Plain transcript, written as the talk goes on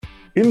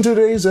In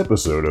today's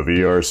episode of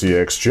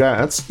ERCX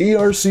Chats,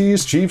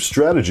 ERC's Chief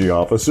Strategy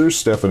Officer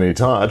Stephanie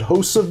Todd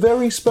hosts a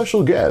very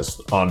special guest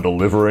on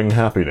delivering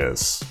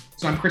happiness.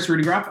 So I'm Chris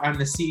Rudigraf. I'm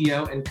the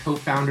CEO and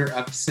co-founder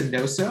of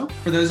Sendoso.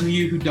 For those of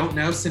you who don't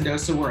know,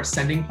 Sendoso, we're a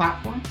sending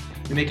platform.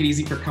 We make it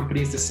easy for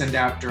companies to send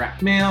out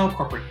direct mail,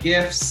 corporate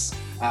gifts,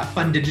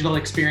 fun digital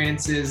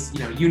experiences,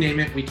 you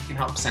name it, we can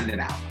help send it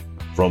out.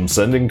 From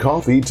sending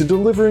coffee to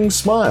delivering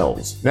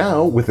smiles,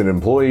 now with an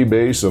employee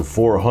base of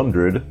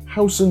 400,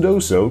 how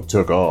Sendoso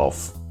took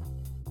off.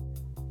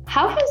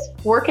 How has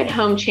work at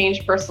home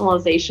changed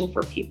personalization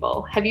for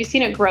people? Have you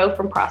seen it grow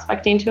from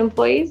prospecting to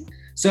employees?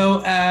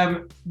 So,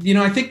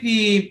 I think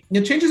the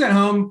changes at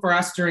home for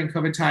us during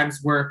COVID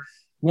times were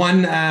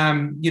one,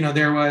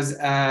 there was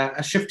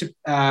a shift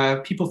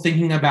to people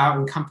thinking about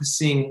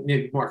encompassing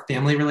maybe more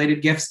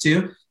family-related gifts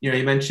too. You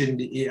mentioned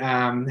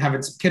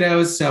having some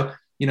kiddos, so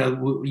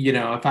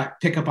if I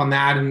pick up on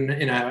that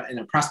in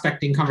a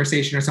prospecting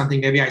conversation or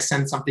something, maybe I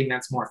send something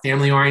that's more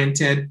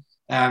family-oriented,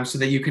 so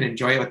that you can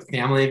enjoy it with the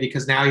family.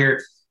 Because now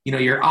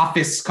your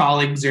office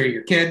colleagues are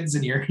your kids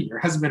and your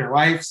husband or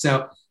wife.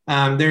 So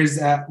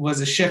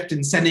was a shift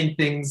in sending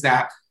things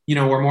that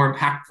were more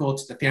impactful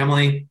to the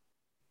family.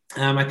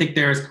 I think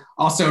there's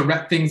also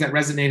things that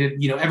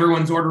resonated.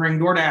 Everyone's ordering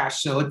DoorDash,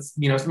 so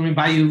let me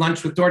buy you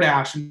lunch with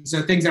DoorDash, and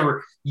so things that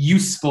were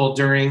useful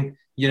during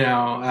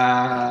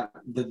the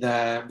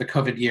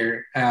COVID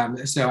year.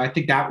 So I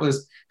think that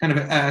was kind of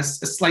a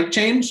slight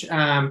change,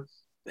 and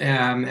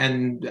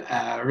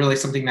really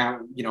something that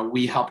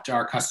we helped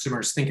our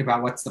customers think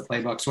about. What's the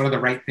playbooks? What are the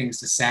right things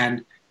to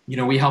send?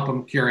 We help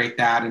them curate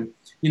that, and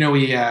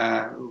we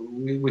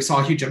saw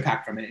a huge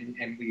impact from it,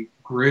 and we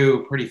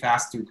grew pretty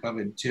fast through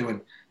COVID too,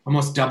 and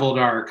almost doubled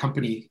our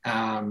company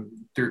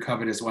through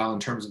COVID as well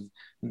in terms of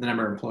the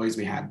number of employees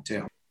we had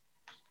too.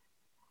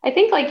 I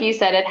think, like you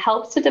said, it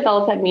helps to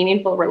develop that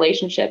meaningful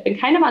relationship.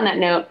 And kind of on that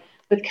note,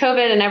 with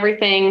COVID and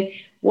everything,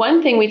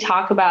 one thing we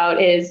talk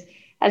about is,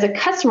 as a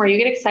customer, you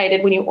get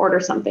excited when you order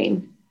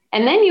something.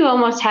 And then you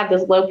almost have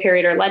this low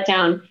period or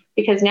letdown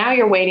because now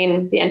you're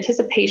waiting the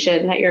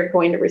anticipation that you're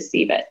going to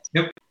receive it.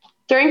 Yep.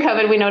 During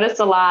COVID, we noticed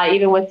a lot,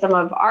 even with some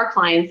of our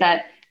clients,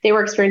 that they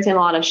were experiencing a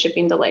lot of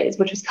shipping delays,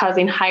 which was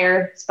causing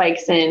higher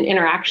spikes in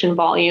interaction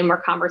volume or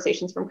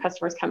conversations from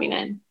customers coming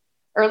in.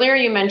 Earlier,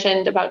 you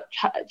mentioned about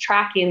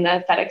tracking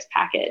the FedEx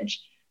package.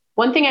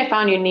 One thing I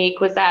found unique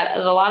was that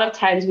a lot of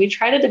times we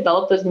try to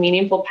develop those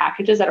meaningful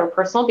packages that are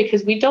personal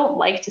because we don't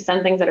like to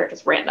send things that are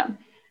just random.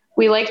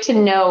 We like to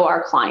know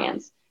our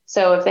clients.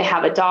 So if they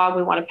have a dog,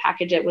 we want to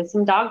package it with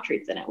some dog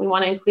treats in it. We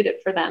want to include it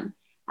for them.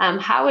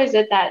 How is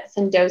it that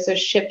Sendoso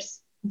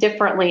ships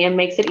differently and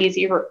makes it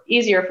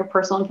easier for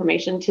personal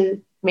information to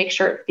make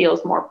sure it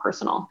feels more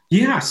personal?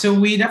 Yeah, so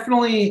we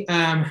definitely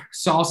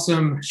saw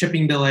some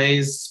shipping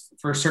delays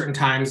for certain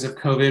times of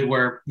COVID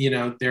where,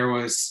 there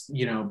was,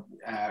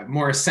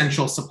 more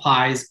essential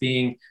supplies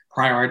being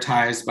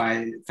prioritized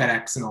by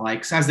FedEx and the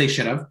likes, as they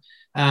should have.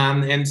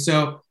 And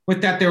so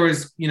with that, there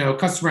was,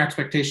 customer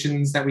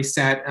expectations that we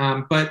set.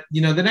 But,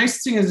 the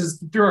nice thing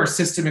is through our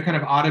system, it kind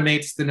of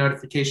automates the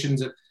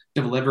notifications of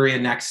delivery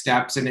and next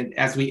steps. And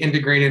as we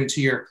integrate into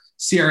your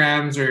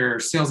CRMs or your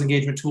sales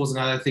engagement tools and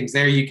other things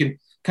there, you can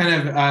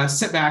kind of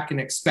sit back and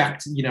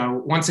expect,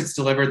 once it's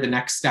delivered, the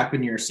next step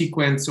in your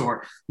sequence,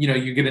 or,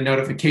 you get a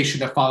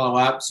notification to follow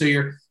up. So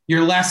you're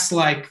less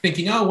like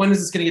thinking, oh, when is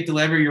this going to get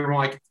delivered? You're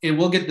more like, it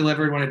will get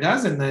delivered when it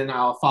does, and then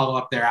I'll follow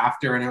up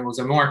thereafter. And it was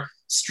a more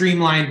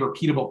streamlined,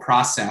 repeatable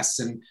process.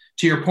 And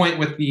to your point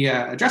with the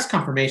address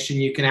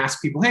confirmation, you can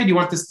ask people, hey, do you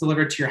want this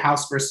delivered to your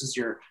house versus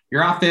your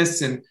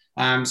office? And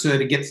so that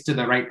it gets to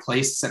the right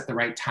place at the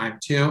right time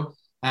too.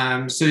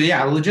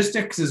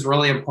 Logistics is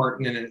really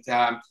important, and it,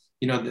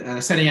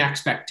 setting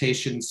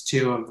expectations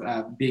too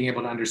of being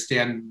able to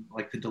understand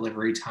like the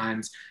delivery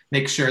times,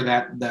 make sure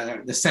that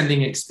the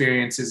sending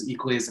experience is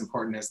equally as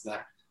important as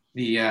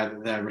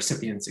the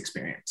recipient's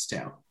experience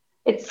too.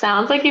 It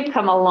sounds like you've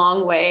come a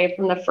long way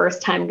from the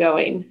first time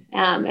going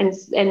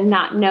and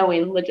not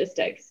knowing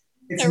logistics.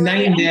 It's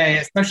night and day,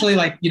 especially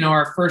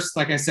our first,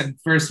 like I said,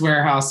 first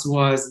warehouse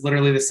was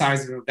literally the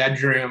size of a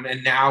bedroom.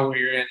 And now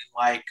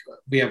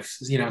we have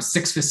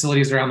 6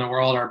 facilities around the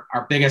world.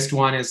 Our biggest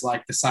one is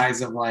like the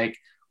size of like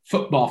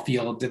football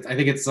field. I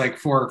think it's like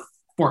four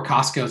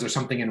Costco's or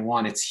something in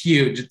one. It's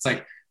huge. It's like,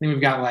 I think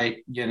we've got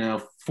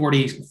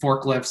 40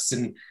 forklifts,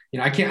 and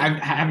I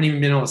haven't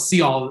even been able to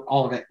see all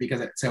of it because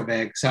it's so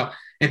big. So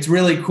it's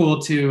really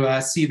cool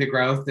to see the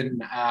growth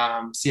and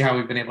see how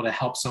we've been able to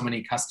help so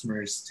many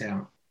customers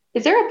too.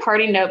 Is there a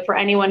parting note for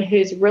anyone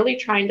who's really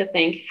trying to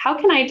think, how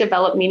can I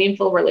develop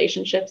meaningful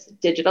relationships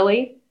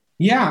digitally?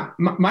 Yeah,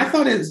 my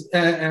thought is,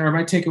 or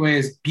my takeaway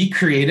is, be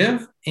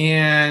creative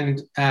and,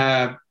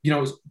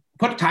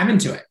 put time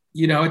into it.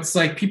 It's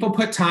like people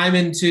put time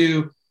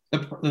into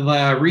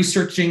the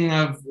researching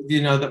of,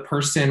 the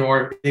person,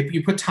 or if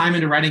you put time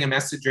into writing a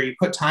message, or you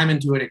put time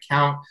into an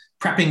account,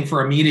 prepping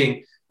for a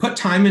meeting, put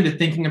time into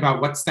thinking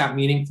about what's that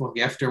meaningful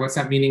gift or what's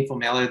that meaningful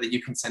mailer that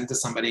you can send to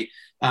somebody,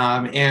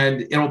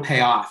 and it'll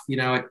pay off,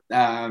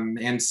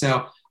 and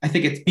so I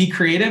think it's be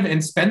creative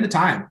and spend the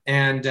time.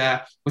 And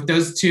with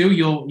those two,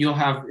 you'll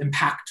have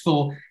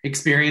impactful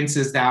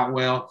experiences that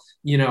will,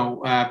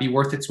 be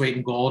worth its weight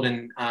in gold.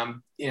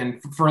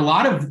 And for a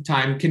lot of the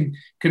time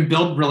can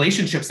build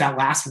relationships that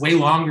last way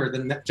longer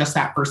than just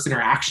that first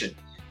interaction.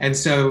 And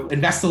so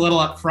invest a little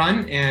up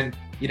front and,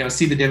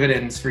 see the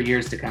dividends for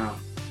years to come.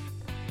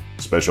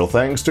 Special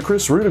thanks to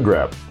Chris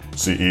Rudegrap,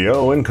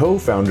 CEO and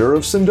co-founder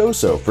of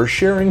Sendoso, for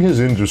sharing his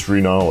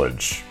industry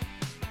knowledge.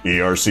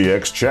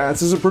 ERCX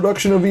Chats is a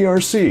production of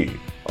ERC,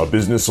 a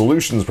business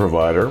solutions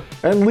provider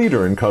and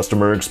leader in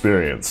customer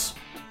experience.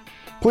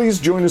 Please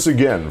join us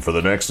again for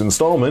the next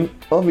installment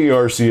of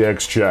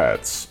ERCX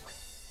Chats.